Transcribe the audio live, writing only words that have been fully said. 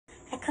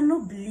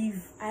cannot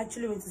believe I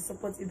actually went to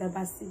support Hilda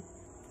Baci.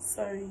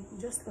 Sorry, you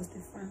just lost a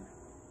fan.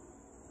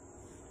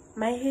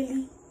 My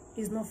Haley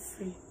is not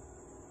free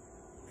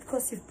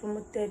because you've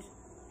promoted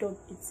dog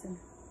eating.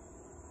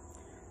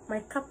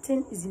 My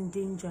captain is in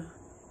danger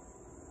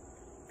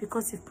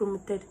because you've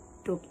promoted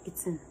dog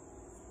eating.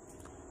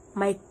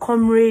 My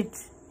comrade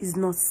is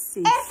not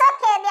safe. It's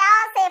okay, they are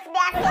all safe.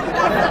 They are safe.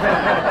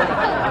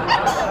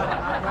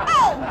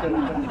 Hey,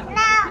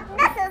 now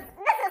this is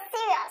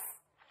serious.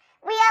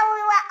 We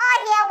were all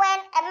here when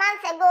a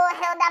month ago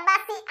Hilda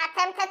Baci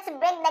attempted to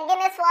break the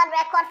Guinness World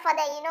Record for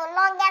the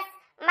longest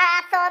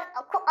marathon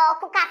or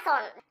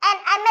cookathon, and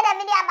I made a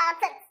video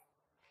about it.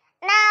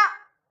 Now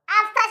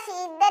after she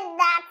did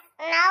that,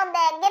 now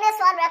the Guinness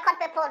World Record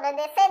people,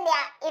 they say they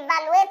are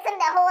evaluating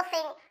the whole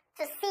thing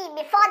to see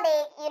before they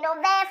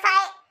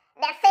verify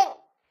the thing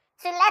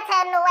to let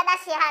her know whether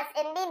she has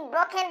indeed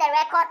broken the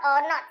record or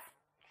not.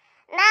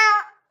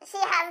 Now she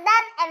has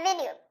done a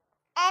video,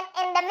 and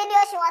in the video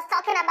she was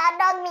talking about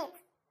dog meat.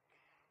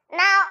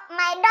 Now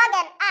my dog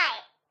and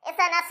I is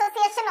an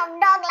association of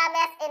dog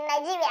lovers in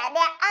Nigeria.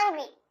 They are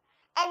angry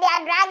and they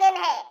are dragging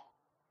her.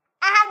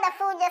 I have the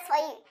full gist for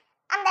you.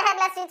 I'm the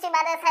Headless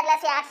YouTuber, this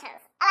Headless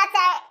Reactions.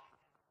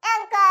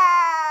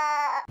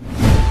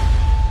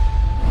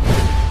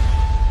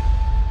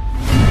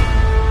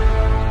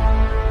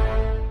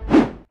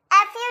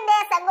 A few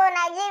days ago,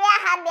 Nigeria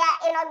had their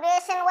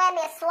inauguration where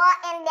they swore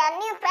in their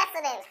new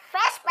president,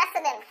 fresh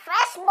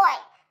boy.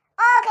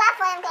 Oh, clap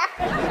for him, clap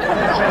for him.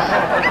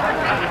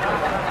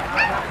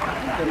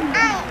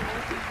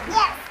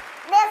 Yes,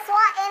 they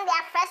swore in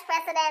their fresh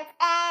president,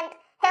 and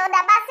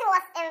Hilda Baci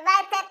was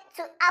invited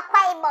to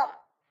Akwa Ibom.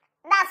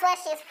 That's where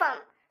she's from.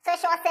 So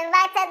she was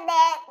invited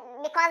there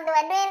because they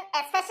were doing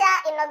a special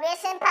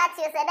inauguration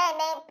party,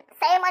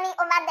 ceremony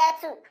over there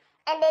too.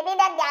 And they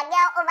needed their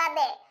girl over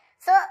there.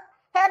 So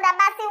Hilda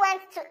Baci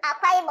went to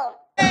Akwa Ibom.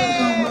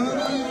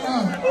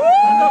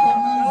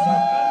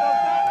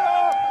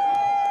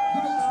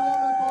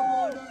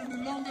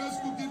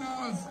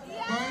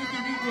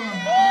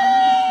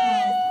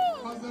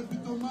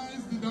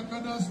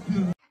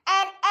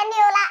 And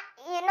Enioluwa,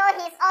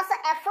 he's also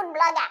a food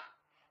blogger.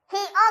 He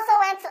also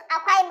went to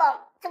Akwa Ibom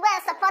to go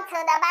and support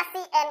Hilda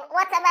Baci and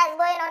whatever is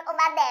going on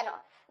over there,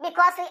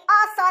 because we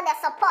all saw the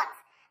support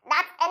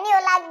that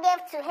Enioluwa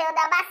gave to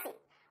Hilda Baci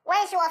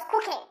when she was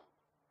cooking.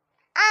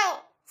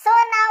 So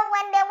now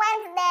when they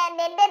went there,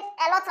 they did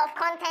a lot of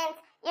content.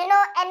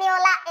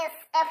 Enioluwa is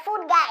a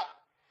food guy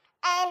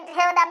and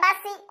Hilda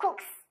Baci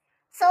cooks,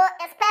 so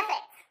it's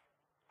perfect.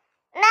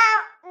 Now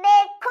they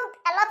cooked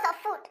a lot of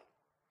food.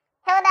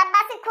 Hilda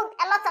Baci cooked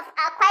a lot of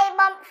Akwa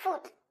Ibom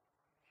food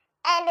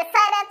and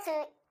decided to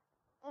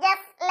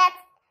just let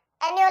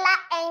Enioluwa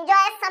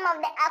enjoy some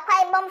of the Akwa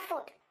Ibom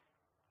food.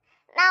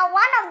 Now,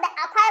 one of the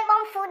Akwa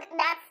Ibom food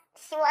that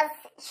she was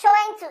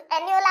showing to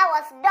Enioluwa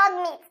was dog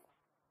meat.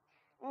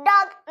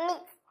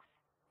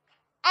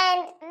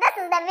 And this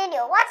is the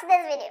video. Watch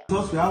this video.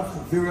 Because we have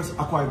various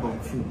Akwa Ibom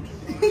food.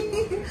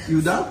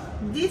 Hilda?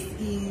 This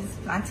is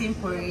plantain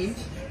porridge.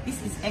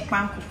 This is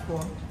ekpan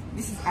koko.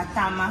 This is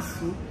atama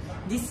soup.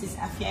 This is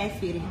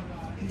afiaifere.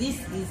 This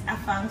is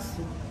afang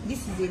soup.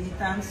 This is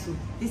editan soup.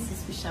 This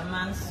is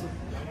fisherman soup.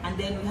 And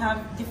then we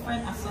have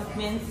different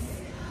assortments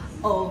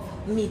of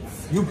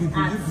meats. You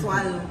people, and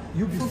swallow.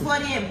 You people. Fufu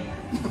them.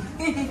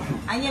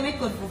 And you make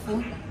good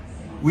fufu.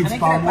 With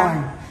palm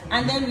wine.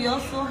 And then we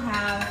also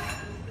have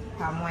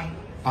palm wine.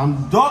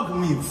 And dog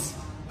meat.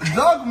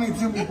 Dog meat,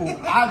 you people.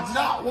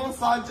 Aja, one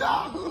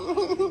saja.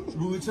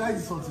 We will try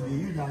this one today.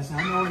 You guys,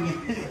 I know.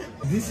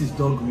 This is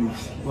dog meat.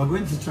 We're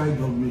going to try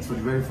dog meat for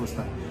the very first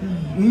time.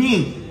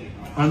 Me.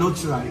 I not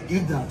try.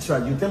 If that try,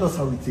 you tell us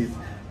how it is.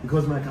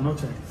 Because I cannot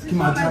try.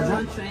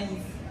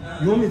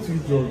 You want me to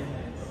eat dog?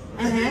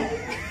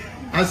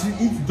 As you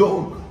eat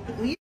dog.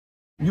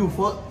 You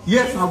for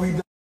yes, I will.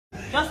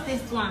 Just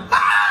this one.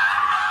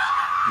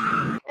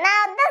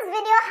 Now this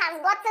video has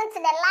gotten to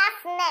the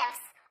last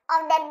nerves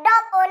of the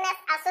Dog Owners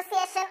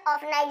Association of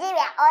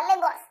Nigeria, or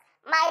Lagos,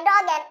 my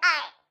dog and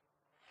I.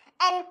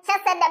 And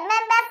just that the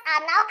members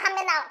are now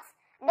coming out.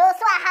 Those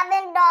who are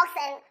having dogs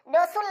and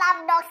those who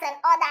love dogs and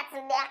all that,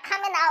 they are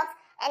coming out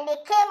and they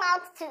came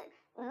out to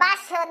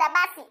bash Hilda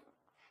Baci.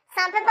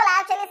 Some people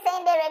are actually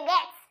saying they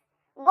regret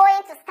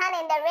going to stand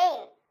in the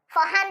rain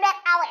for 100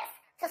 hours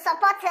to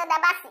support Hilda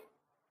Baci.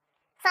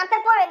 Some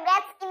people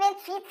regret even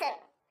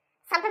tweeting.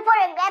 Some people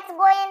regret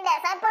going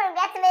there. Some people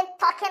regret even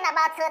talking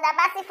about Hilda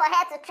Baci for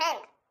her to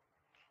trend.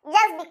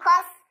 Just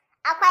because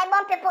Akwa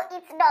Ibom people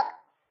eat dog.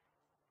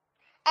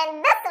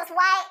 And this is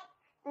why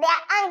they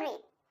are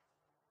angry.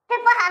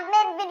 People have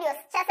made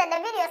videos, just the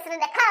videos, the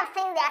kind of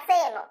thing they are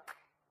saying.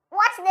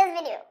 Watch this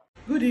video.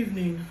 Good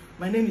evening.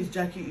 My name is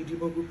Jackie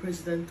Idibogu,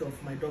 president of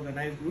My Dog and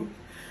I group,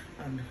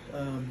 and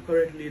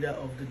current leader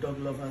of the Dog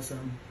Lovers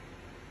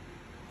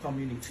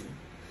community.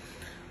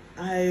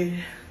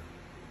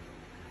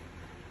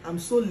 I'm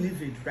so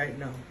livid right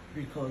now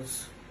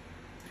because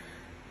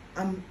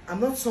I'm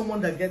not someone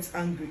that gets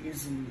angry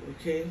easily,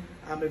 okay?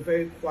 I'm a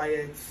very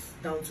quiet,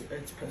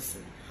 down-to-earth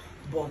person.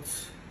 But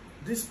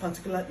this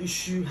particular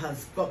issue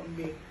has got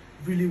me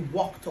really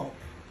worked up.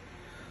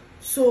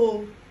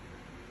 So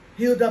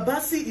Hilda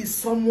Baci is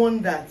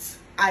someone that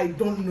I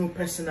don't know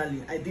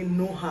personally. I didn't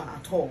know her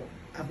at all.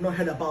 I've not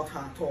heard about her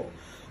at all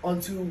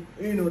until,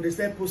 you know, they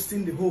started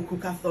posting the whole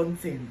cookathon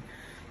thing.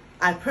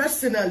 I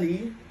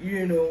personally,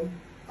 you know,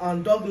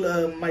 on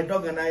my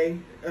dog and I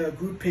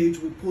group page,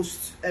 we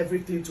post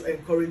everything to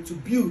encourage,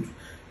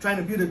 trying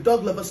to build a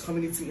dog lovers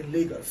community in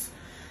Lagos.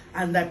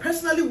 And I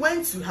personally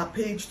went to her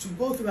page, to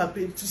go through her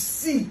page to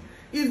see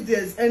if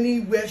there's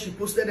anywhere she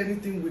posted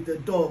anything with the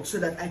dog, so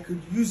that I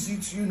could use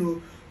it, you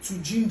know, to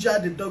ginger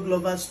the dog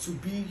lovers to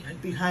be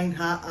behind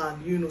her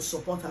and, you know,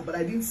 support her. But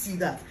I didn't see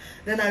that.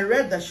 Then I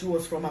read that she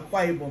was from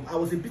Akwa Ibom. I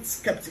was a bit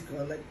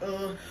skeptical, like,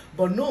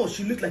 but no,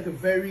 she looked like a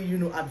very, you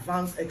know,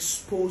 advanced,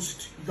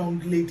 exposed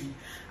young lady.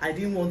 I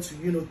didn't want to,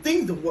 you know,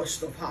 think the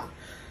worst of her.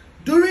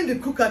 During the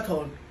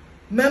cookathon,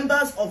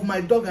 members of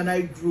my dog and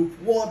I group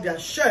wore their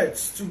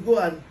shirts to go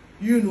and,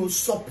 you know,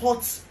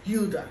 support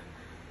Hilda.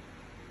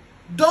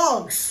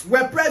 Dogs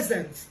were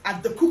present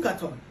at the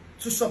cookathon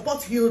to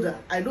support Hilda.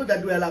 I know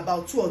that there were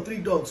about 2 or 3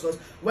 dogs, because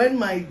when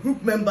my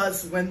group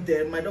members went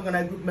there, my dog and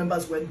I group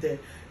members went there,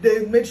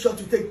 they made sure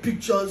to take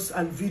pictures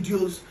and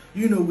videos,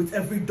 you know, with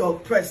every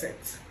dog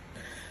present.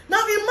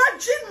 Now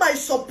imagine my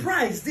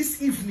surprise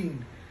this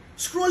evening,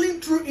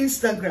 scrolling through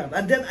Instagram,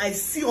 and then I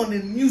see on a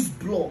news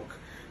blog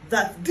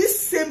that this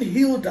same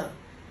Hilda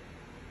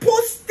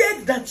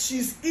posted that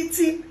she's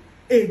eating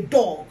a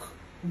dog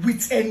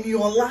with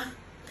Enioluwa.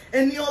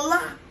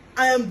 Enioluwa,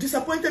 I am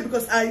disappointed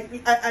because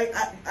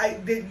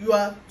you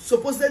are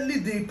supposedly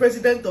the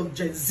president of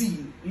Gen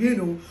Z, you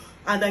know,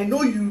 and I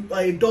know you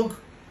are a dog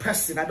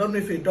person. I don't know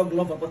if you're a dog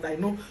lover, but I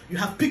know you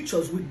have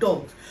pictures with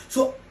dogs.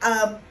 So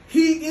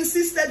he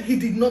insisted he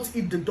did not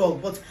eat the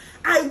dog, but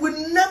I will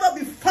never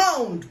be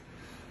found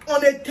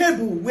on a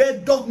table where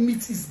dog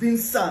meat is being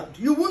served.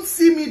 You won't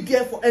see me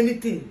there for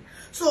anything.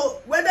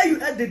 So whether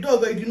you ate the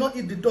dog or you did not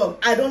eat the dog,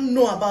 I don't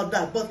know about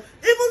that. But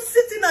even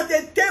sitting at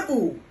a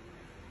table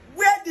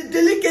where the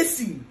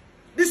delicacy,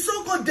 the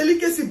so-called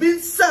delicacy being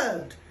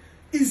served,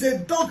 is a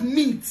dog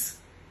meat,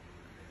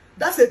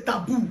 that's a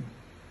taboo.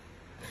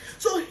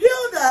 So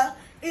Hilda,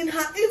 in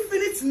her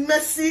infinite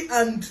mercy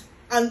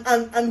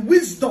and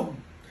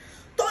wisdom,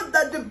 thought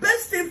that the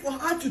best thing for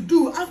her to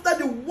do after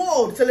the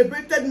world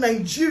celebrated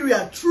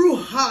Nigeria through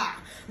her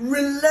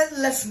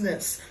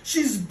relentlessness,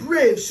 she's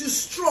brave, she's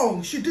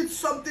strong, she did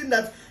something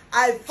that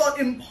I thought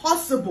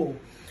impossible.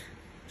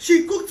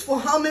 She cooked for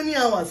how many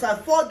hours?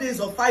 4 days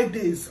or 5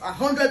 days?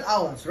 100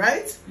 hours,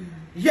 right? Mm-hmm.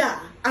 Yeah,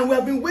 and we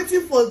have been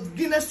waiting for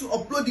Guinness to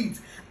upload it.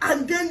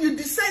 And then you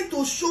decide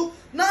to show,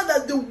 now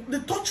that the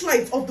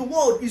torchlight of the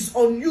world is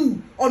on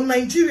you, on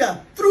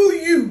Nigeria, through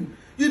you,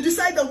 you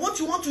decide that what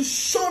you want to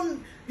show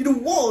the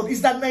world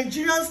is that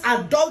Nigerians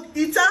are dog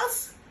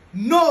eaters?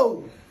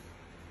 No.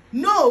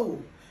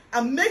 No.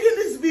 I'm making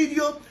this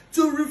video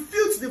to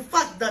refute the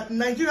fact that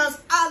Nigerians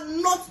are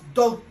not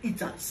dog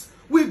eaters.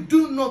 We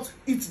do not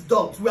eat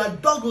dogs. We are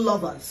dog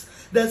lovers.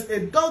 There's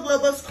a dog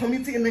lovers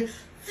community in a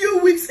few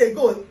weeks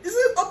ago. Is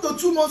it up to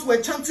 2 months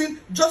we're chanting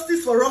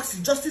justice for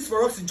Roxy, justice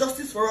for Roxy,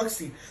 justice for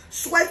Roxy,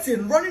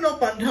 sweating, running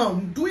up and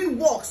down, doing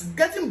walks,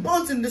 getting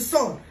burnt in the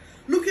sun,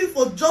 looking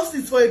for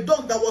justice for a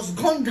dog that was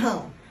gunned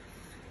down.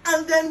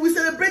 And then we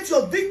celebrate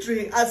your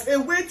victory as a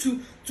way to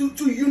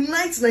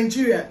unite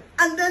Nigeria.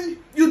 And then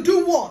you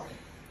do what?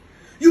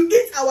 You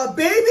eat our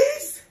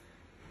babies?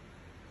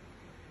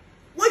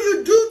 What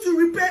you do to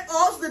repay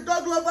us, the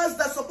dog lovers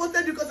that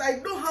supported you, because I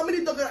know how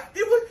many dogs,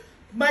 even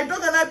my dog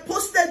and I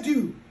posted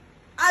you.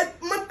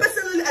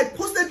 Personally, I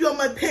posted you on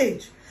my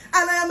page.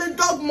 And I am a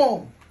dog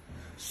mom.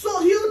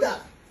 So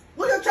Hilda,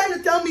 what you're trying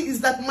to tell me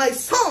is that my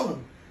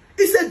son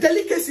is a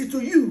delicacy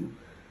to you.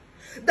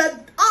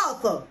 That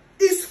Arthur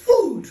is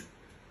food.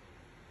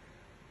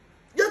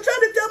 You're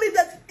trying to tell me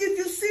that if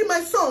you see my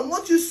son,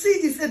 what you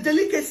see is a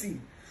delicacy.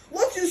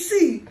 What you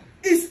see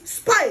is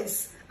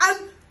spice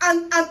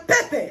and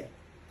pepper.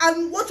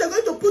 And what you're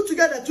going to put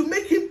together to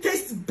make him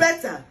taste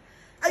better.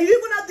 And you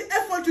even have the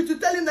effort to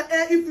tell him that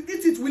if you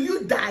eat it, will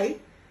you die?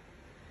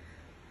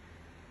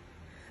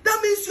 That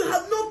means you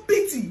have no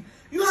pity.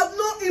 You have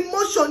no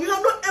emotion. You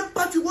have no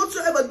empathy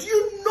whatsoever. Do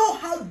you know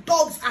how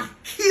dogs are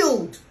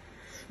killed?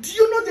 Do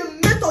you know the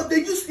method they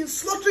use in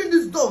slaughtering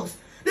these dogs?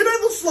 They don't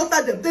even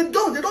slaughter them. They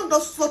don't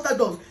just slaughter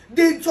dogs.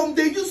 They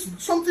use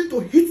something to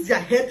hit their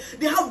head.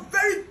 They have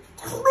very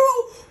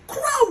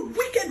cruel,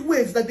 wicked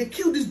ways that they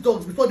kill these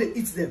dogs before they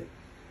eat them.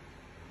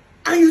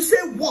 And you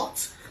say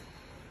what?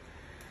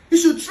 You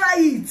should try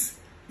it.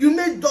 You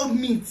make dog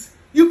meat.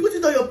 You put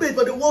it on your plate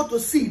for the world to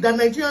see that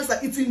Nigerians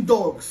are eating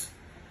dogs.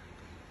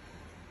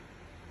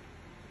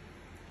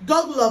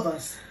 Dog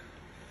lovers,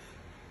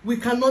 we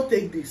cannot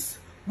take this.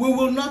 We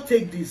will not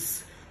take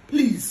this.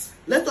 Please,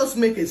 let us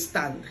make a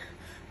stand.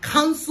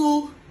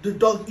 Cancel the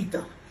dog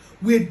eater.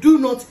 We do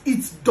not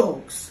eat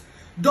dogs.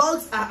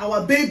 Dogs are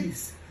our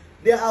babies.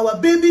 They are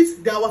our babies.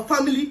 They are our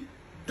family.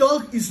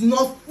 Dog is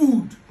not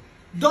food.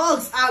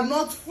 Dogs are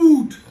not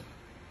food.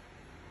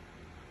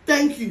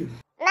 Thank you.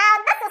 Now,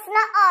 this is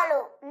not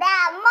all. There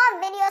are more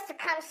videos to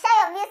come. Share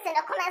your views in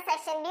the comment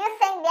section. Do you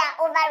think they are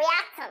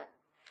overreacting?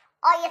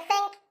 Or you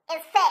think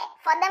it's fair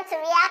for them to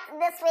react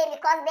this way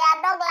because they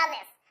are dog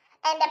lovers?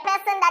 And the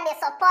person that they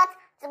support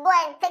to go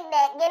and take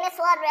the Guinness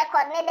World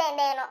Record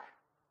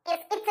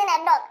is eating a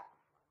dog.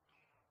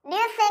 Do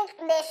you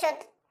think they should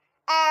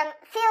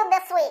feel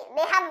this way?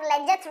 They have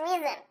legit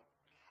reason.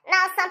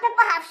 Now, some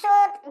people have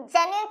showed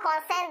genuine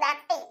concern that,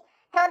 hey,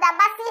 Hilda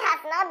Baci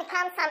has now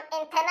become some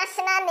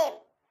international name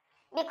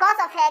because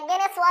of her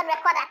Guinness World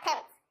Record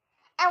attempts.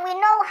 And we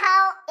know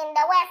how in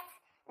the West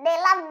they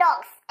love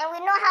dogs. And we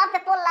know how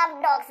people love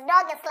dogs.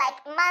 Dog is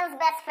like man's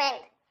best friend.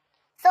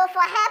 So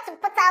for her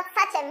to put out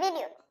such a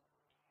video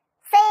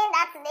saying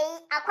that the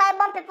Akwa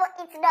Ibom people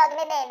eat dog,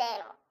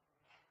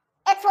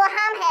 it will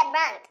harm her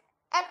brand.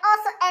 And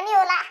also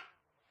Enioluwa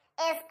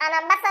is an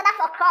ambassador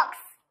for Crocs.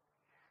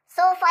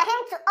 So for him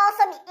to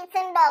also be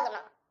eating dog,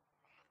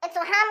 it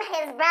will harm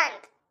his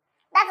brand.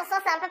 That is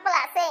what some people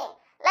are saying.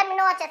 Let me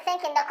know what you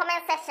think in the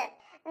comment section.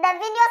 The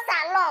videos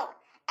are long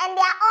and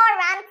they are all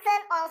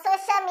ranting on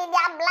social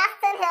media,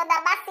 blasting Hilda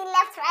Baci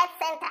left, right,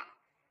 center.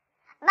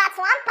 But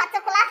one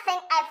particular thing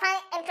I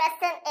find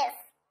interesting is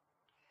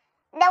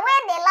the way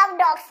they love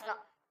dogs.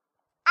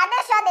 Are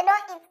they sure they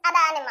don't eat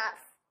other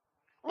animals?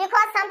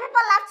 Because some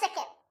people love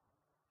chicken.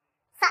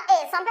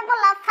 Some people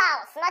love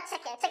fowls, not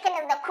chicken. Chicken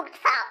is the cooked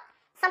fowl.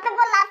 Some people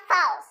love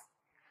fowls.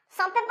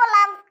 Some people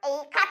love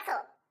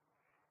cattle.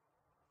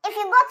 If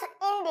you go to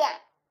India,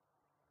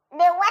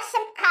 they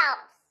worship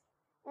cows.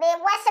 They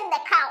worship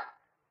the cow.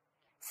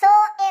 So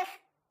if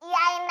you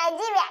are in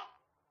Nigeria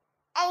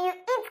and you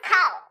eat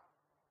cow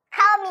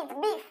meat,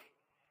 beef,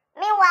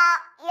 meanwhile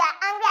you are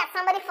angry at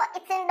somebody for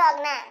eating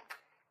dog now,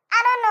 I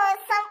don't know,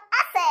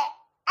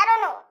 I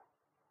don't know.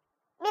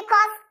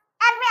 Because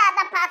every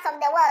other part of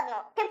the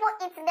world, people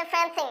eat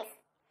different things.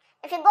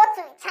 If you go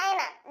to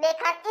China, they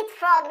can eat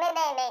frog.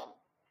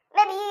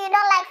 Maybe you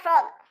don't like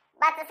frog,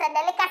 but it's a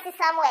delicacy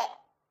somewhere.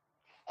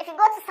 If you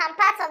go to some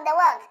parts of the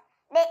world,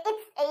 they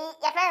eat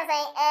your friends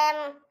say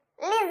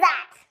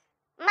lizard,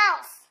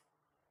 mouse.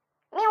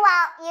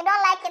 Meanwhile, you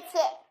don't like it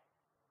here.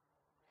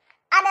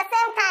 At the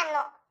same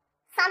time,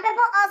 some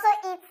people also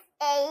eat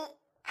a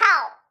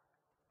cow,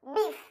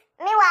 beef.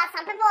 Meanwhile,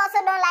 some people also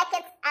don't like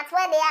it at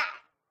where they are.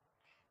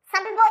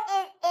 Some people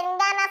eat in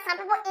Ghana, some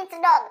people eat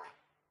dog.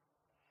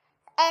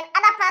 And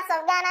other parts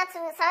of Ghana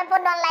too, some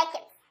people don't like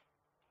it.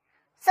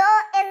 So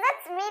is it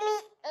really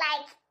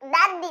like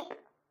that deep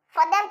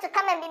for them to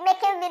come and be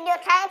making video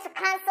trying to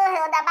cancel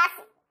Hilda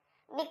Baci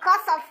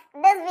because of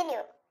this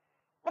video?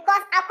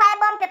 Because Akwa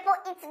Ibom people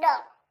eat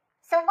dog.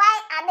 So why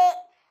are they?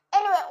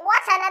 Anyway,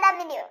 watch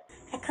another video.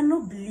 I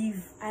cannot believe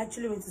I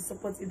actually went to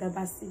support Hilda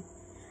Baci.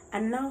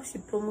 And now she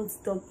promotes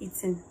dog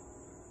eating.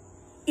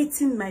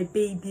 Eating my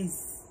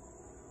babies.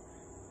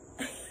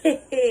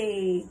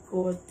 Hey,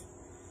 God.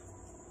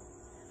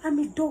 I'm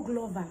a dog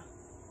lover.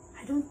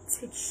 I don't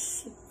take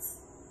shit.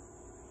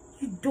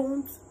 You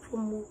don't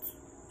promote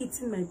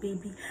eating my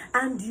baby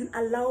and you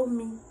allow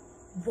me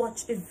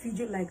watch a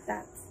video like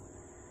that.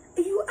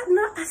 You are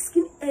not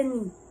asking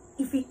Eni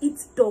if he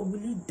eats dog, will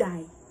he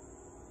die?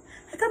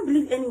 I can't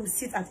believe Eni will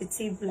sit at a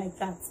table like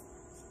that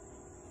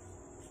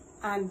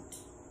and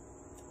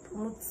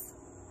promote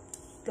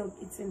dog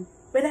eating.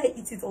 Whether I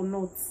eat it or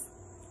not,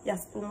 he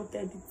has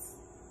promoted it.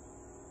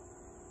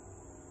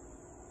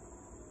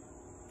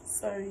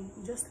 Sorry,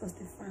 you just lost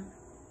a fan.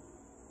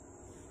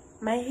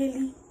 My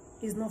Haley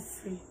is not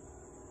free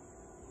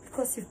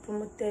because you've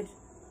promoted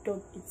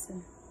dog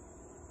eating.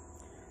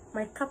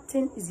 My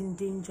captain is in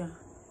danger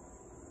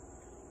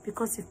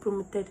because you've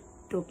promoted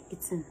dog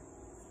eating.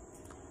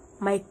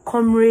 My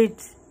comrade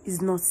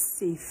is not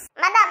safe.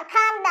 Madam,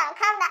 calm down,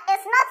 calm down.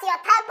 It's not your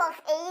type of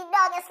a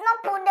dog. It's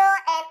not poodle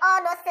and all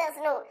those things,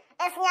 no.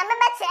 It's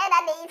Nyameme chair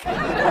that they eat.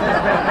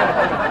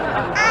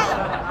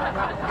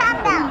 Calm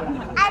down.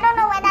 I don't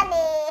know whether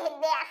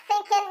they are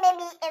thinking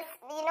maybe it's,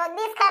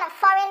 these kind of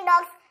foreign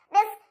dogs,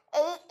 the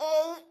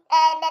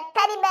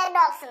teddy bear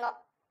dogs,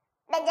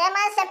 the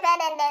German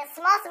Shepherd and the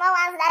small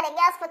ones that the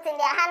girls put in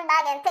their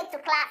handbag and take to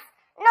class.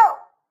 No,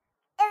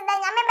 it's the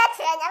Nyameme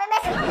chair.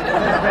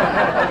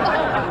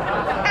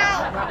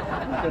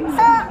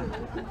 So,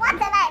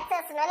 whatever it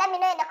is, let me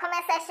know in the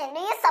comment section. Do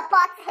you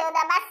support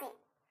Hilda Baci?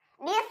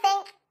 Do you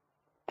think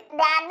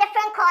there are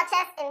different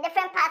cultures in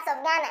different parts of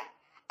Ghana?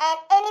 And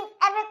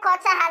every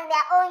culture has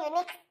their own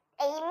unique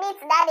meat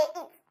that they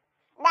eat.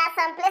 There are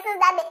some places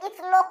that they eat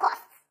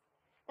locusts.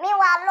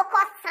 Meanwhile,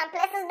 locusts, some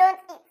places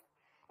don't eat.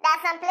 There are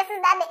some places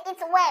that they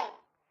eat worm.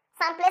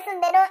 Some places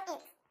they don't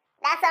eat.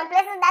 There are some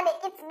places that they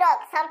eat dog.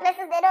 Some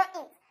places they don't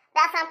eat.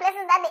 There are some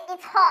places that they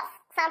eat horse.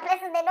 Some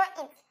places they don't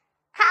eat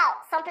cow.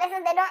 Some places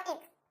they don't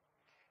eat.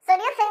 So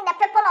do you think the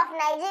people of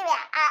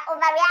Nigeria are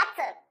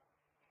overreacting?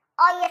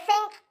 Or you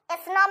think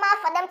it's normal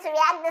for them to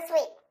react this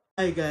way?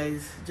 Hi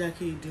guys,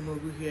 Jackie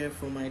Dimogu here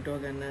for my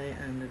dog and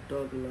the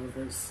dog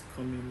lovers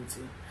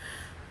community.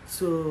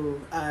 So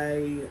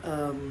I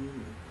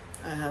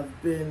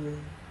have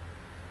been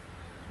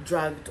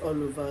dragged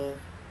all over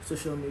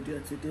social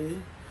media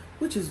today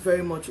which is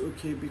very much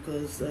okay,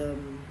 because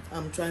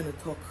I'm trying to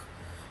talk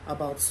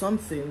about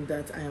something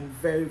that I am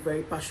very,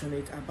 very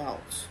passionate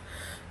about.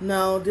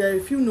 Now, there are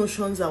a few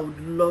notions I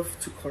would love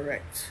to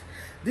correct.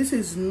 This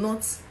is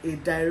not a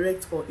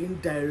direct or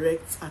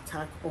indirect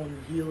attack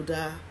on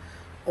Hilda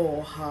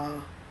or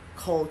her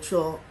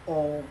culture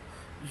or,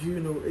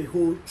 you know, a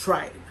whole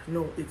tribe.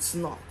 No, it's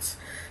not.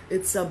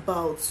 It's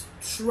about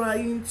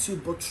trying to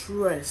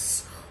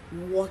buttress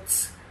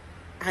what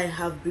I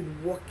have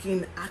been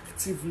working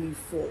actively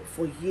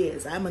for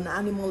years. I'm an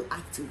animal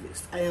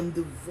activist. I am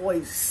the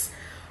voice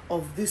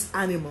of these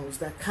animals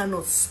that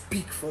cannot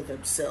speak for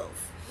themselves.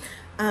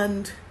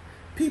 And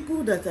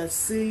people that are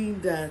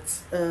saying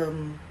that,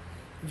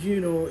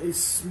 you know,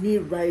 it's me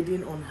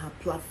riding on her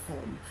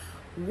platform,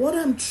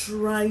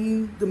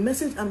 the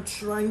message I'm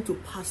trying to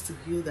pass to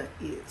Hilda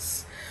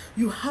is,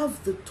 you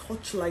have the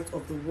torchlight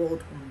of the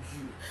world on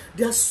you.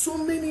 There are so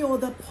many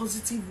other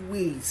positive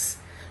ways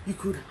you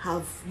could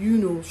have, you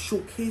know,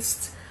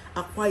 showcased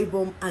Akwa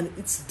Ibom and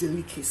its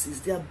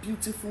delicacies. They are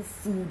beautiful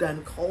food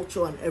and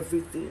culture and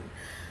everything.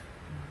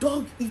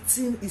 Dog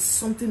eating is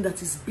something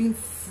that is being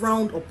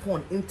frowned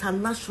upon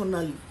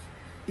internationally.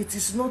 It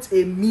is not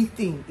a me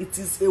thing. It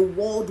is a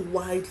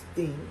worldwide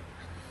thing.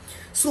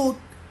 So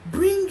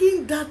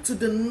bringing that to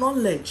the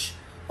knowledge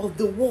of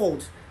the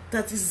world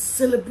that is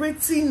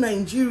celebrating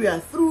Nigeria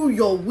through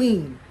your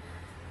win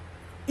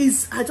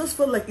is, I just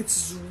felt like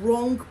it's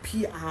wrong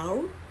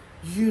PR.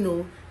 You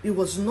know, it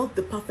was not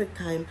the perfect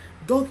time.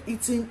 Dog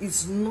eating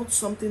is not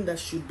something that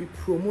should be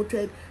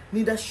promoted,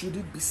 neither should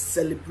it be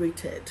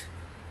celebrated.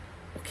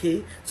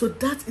 Okay, so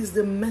that is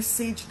the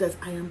message that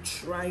I am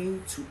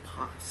trying to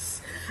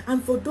pass.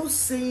 And for those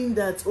saying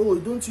that, oh,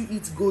 don't you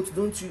eat goat,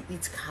 don't you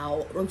eat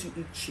cow, don't you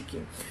eat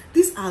chicken,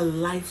 these are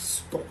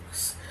livestock.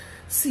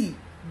 See,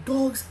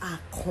 dogs are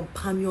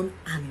companion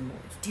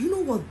animals. Do you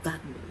know what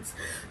that means?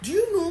 Do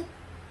you know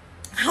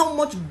how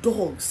much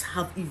dogs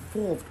have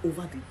evolved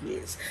over the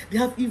years? They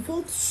have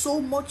evolved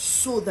so much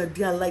so that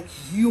they are like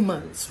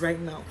humans right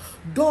now.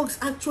 Dogs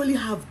actually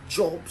have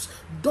jobs.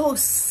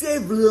 Dogs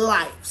save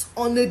lives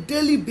on a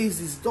daily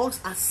basis. Dogs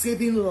are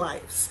saving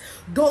lives.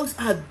 Dogs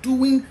are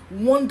doing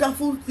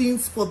wonderful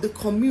things for the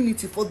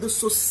community, for the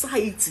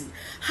society.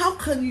 How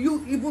can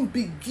you even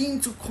begin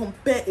to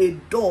compare a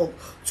dog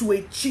to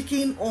a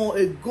chicken or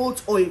a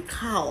goat or a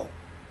cow?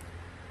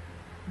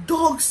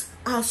 Dogs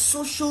are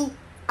social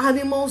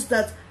animals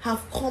that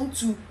have come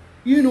to,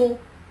 you know,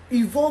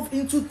 evolve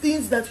into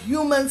things that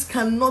humans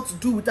cannot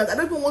do without. I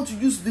don't even want to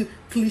use the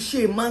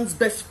cliche, man's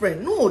best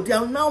friend. No, they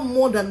are now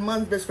more than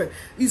man's best friend.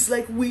 It's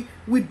like we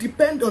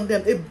depend on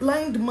them. A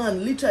blind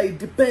man literally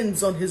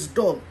depends on his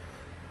dog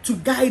to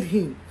guide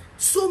him.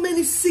 So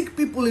many sick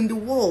people in the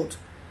world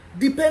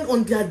depend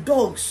on their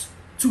dogs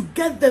to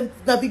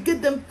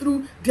navigate them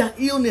through their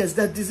illness,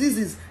 their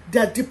diseases,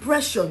 their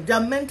depression,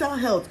 their mental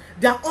health,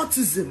 their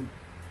autism.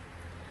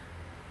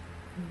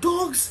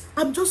 Dogs,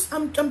 I'm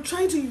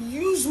trying to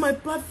use my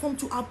platform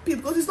to appeal,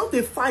 because it's not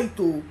a fight.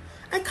 Oh,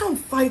 I can't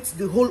fight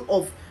the whole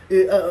of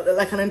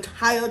like an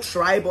entire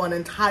tribe or an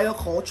entire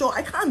culture.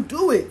 I can't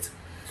do it.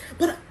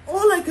 But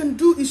all I can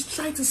do is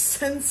try to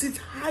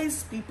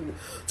sensitize people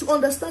to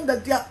understand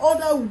that there are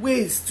other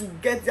ways to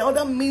get, there are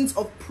other means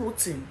of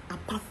protein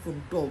apart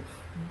from dog.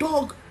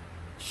 Dog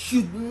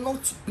should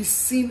not be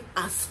seen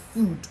as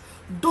food.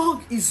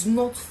 Dog is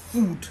not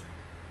food.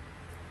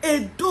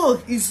 A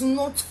dog is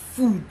not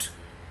food.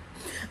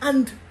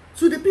 And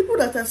to the people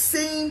that are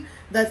saying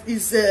that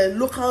is a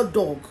local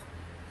dog,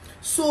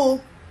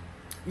 so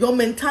your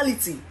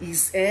mentality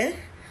is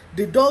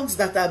the dogs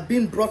that are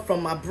being brought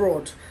from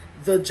abroad,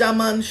 the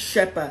German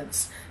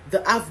shepherds,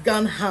 the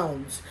Afghan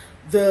hounds,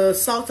 the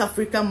South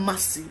African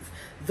mastiff,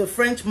 the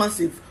French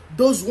mastiff,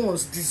 those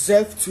ones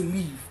deserve to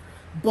live.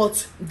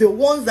 But the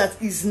ones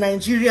that is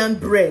Nigerian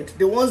bred,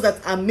 the ones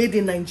that are made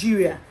in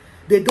Nigeria,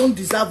 they don't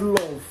deserve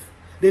love.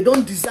 They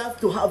don't deserve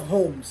to have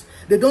homes.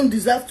 They don't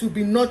deserve to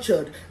be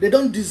nurtured. They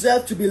don't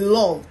deserve to be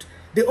loved.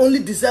 They only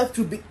deserve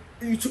to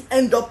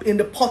end up in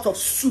the pot of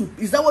soup.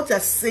 Is that what you're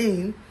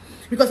saying?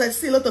 Because I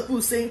see a lot of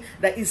people saying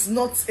that it's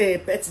not a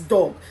pet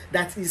dog,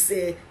 that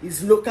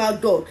is local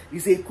dog,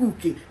 is a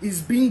cookie,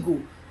 is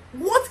bingo.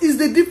 What is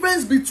the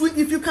difference between,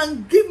 if you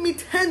can give me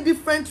 10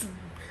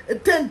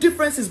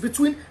 differences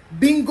between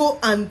bingo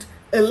and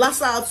a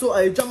Lhasa Apso or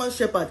a German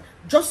shepherd,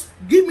 just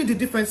give me the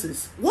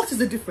differences. What is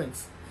the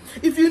difference?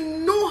 If you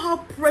know how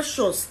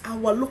precious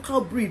our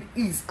local breed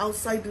is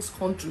outside this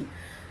country,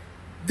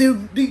 I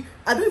don't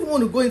even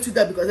want to go into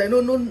that, because I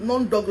know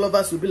non-dog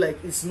lovers will be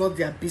like, it's not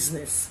their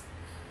business.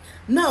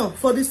 Now,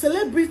 for the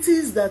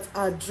celebrities that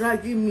are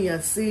dragging me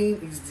and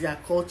saying it's their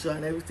culture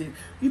and everything,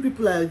 you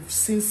people have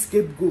seen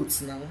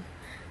scapegoats now.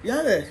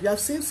 Yeah, you have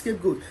seen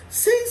scapegoats.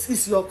 Since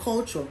it's your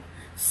culture,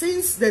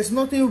 since there's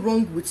nothing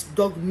wrong with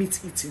dog meat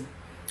eating,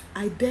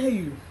 I dare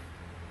you,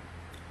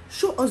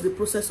 show us the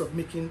process of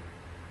making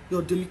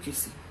your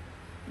delicacy.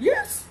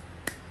 Yes,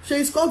 so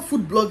it's called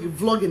food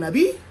vlogging,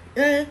 Abi.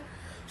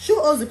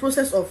 Show us the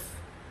process of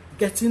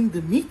getting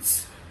the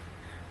meat,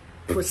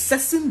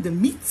 processing the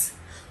meat,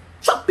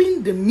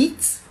 chopping the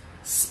meat,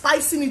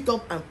 spicing it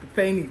up and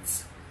preparing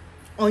it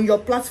on your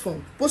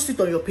platform. Post it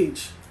on your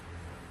page.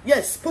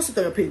 Yes, post it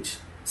on your page,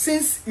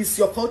 since it's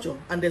your culture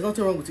and there's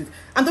nothing wrong with it.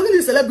 I'm talking to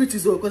the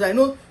celebrities though, because I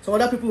know some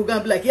other people will go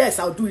and be like, yes,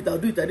 I'll do it.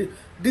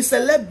 The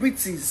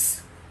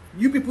celebrities,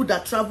 you people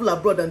that travel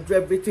abroad and do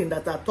everything,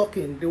 that are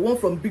talking, the one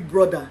from Big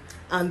Brother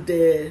and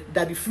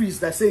Daddy Freeze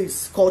that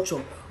says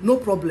culture, no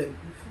problem.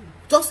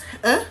 Just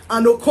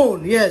and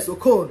Okon, yes,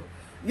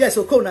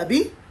 Okon,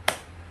 Abi,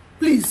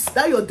 please,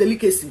 that your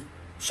delicacy.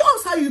 Show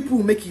us how you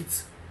people make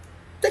it.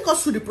 Take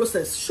us through the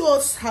process. Show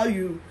us how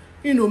you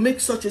make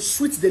such a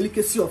sweet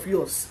delicacy of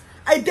yours.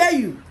 I dare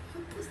you.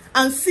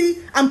 And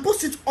see, and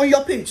post it on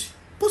your page.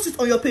 Post it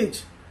on your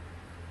page.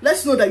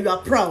 Let's know that you are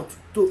proud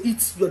to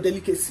eat your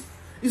delicacy.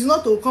 It's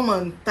not to come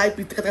and type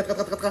it.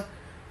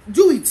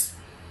 Do it.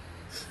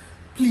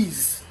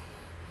 Please.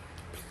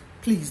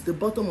 Please, the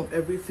bottom of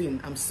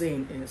everything I'm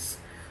saying is,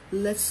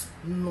 let's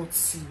not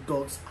see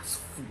dogs as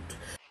food.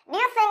 Do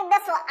you think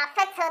this will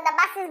affect Hilda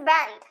Baci's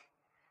brand?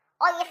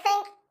 Or you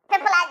think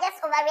people are just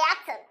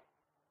overreacting?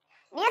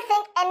 Do you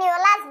think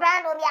Enioluwa's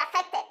brand will be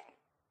affected?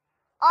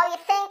 Or you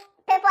think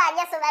people are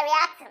just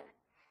overreacting?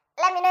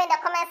 Let me know in the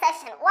comment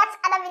section. Watch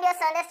other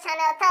videos on this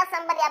channel. Tell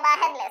somebody about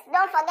Headless.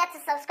 Don't forget to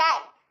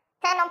subscribe.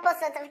 Turn on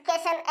post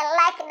notification and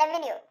like the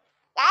video.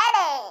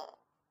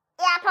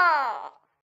 Yeah,